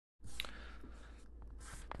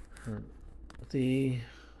The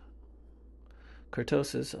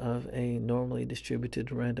kurtosis of a normally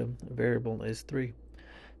distributed random variable is 3.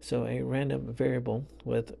 So a random variable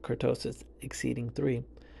with kurtosis exceeding 3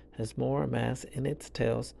 has more mass in its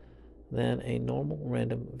tails than a normal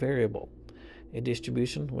random variable. A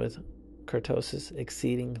distribution with kurtosis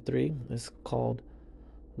exceeding 3 is called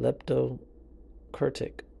leptokurtic,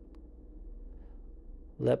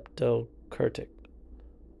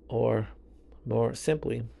 or more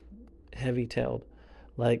simply, heavy-tailed,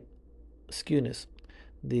 like skewness.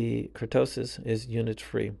 The kurtosis is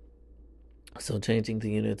unit-free, so changing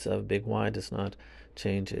the units of big Y does not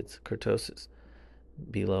change its kurtosis.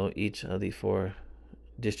 Below each of the 4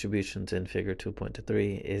 distributions in figure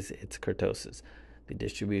 2.3 is its kurtosis. The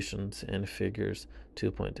distributions in figures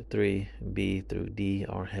 2.3, B through D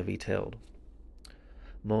are heavy-tailed.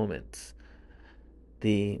 Moments.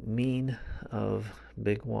 The mean of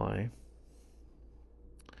big Y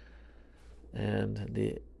and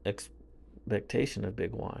the expectation of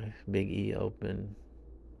big Y, big E open,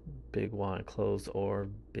 big Y close, or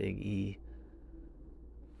big E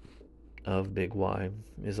of big Y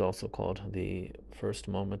is also called the first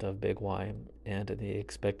moment of big Y, and the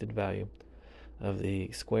expected value of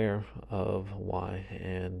the square of Y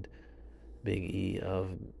and big E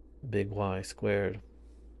of big Y squared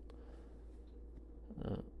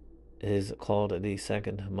is called the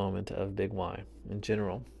second moment of big Y. In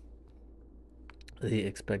general, the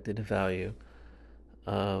expected value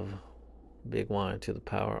of big Y to the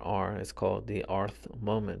power R is called the rth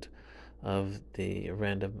moment of the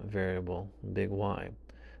random variable big Y.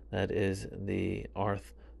 That is, the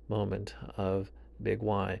rth moment of big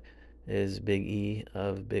Y is big E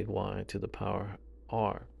of big Y to the power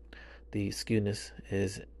R. The skewness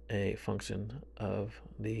is a function of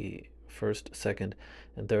the first, second,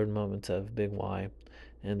 and third moments of big Y,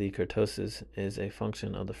 and the kurtosis is a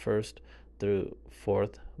function of the first through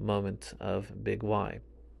fourth moments of big Y.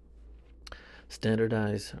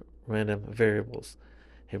 Standardized random variables.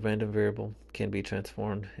 A random variable can be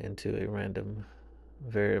transformed into a random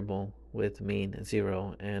variable with mean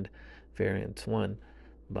 0 and variance 1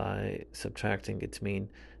 by subtracting its mean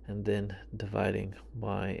and then dividing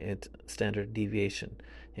by its standard deviation,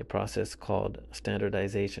 a process called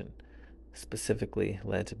standardization. Specifically,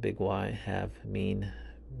 let big Y have mean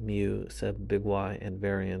mu sub big Y and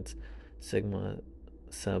variance sigma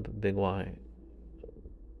sub big Y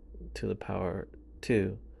to the power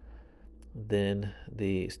 2. Then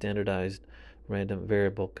the standardized random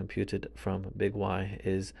variable computed from big Y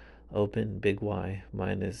is open big Y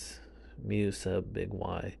minus mu sub big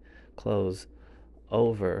Y close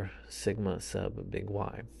over sigma sub big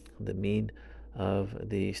Y. The mean of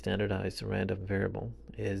the standardized random variable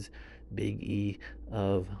is big E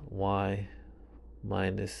of Y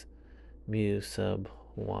minus mu sub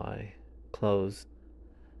Y close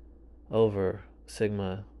over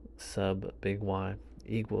sigma sub big Y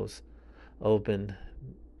equals open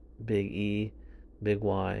big E big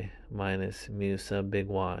Y minus mu sub big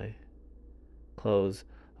Y close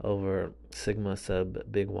over sigma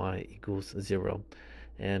sub big Y equals 0,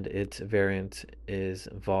 and its variance is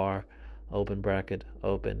var open bracket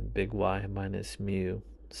open big Y minus mu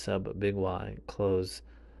sub big Y close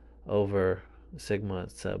over sigma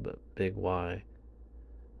sub big Y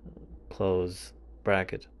close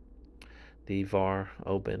bracket. The var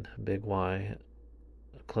open big Y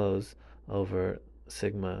close over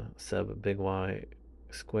sigma sub big Y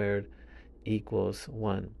squared equals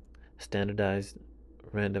 1. Standardized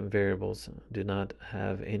random variables do not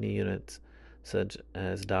have any units such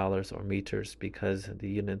as dollars or meters because the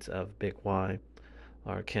units of big Y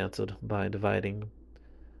are canceled by dividing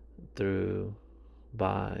through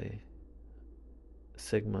by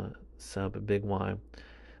sigma sub big Y,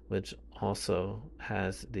 which also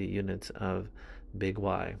has the units of big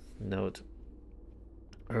Y. Note,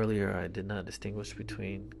 earlier I did not distinguish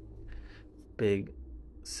between big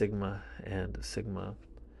sigma and sigma,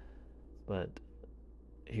 but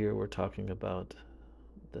here we're talking about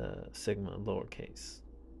the sigma lowercase.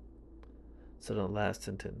 So the last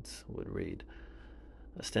sentence would read,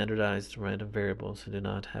 standardized random variables do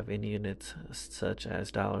not have any units such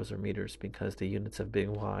as dollars or meters because the units of big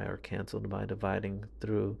Y are canceled by dividing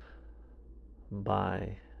through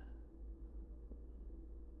by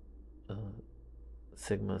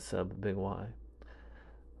sigma sub big Y,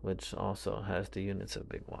 which also has the units of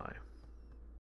big Y.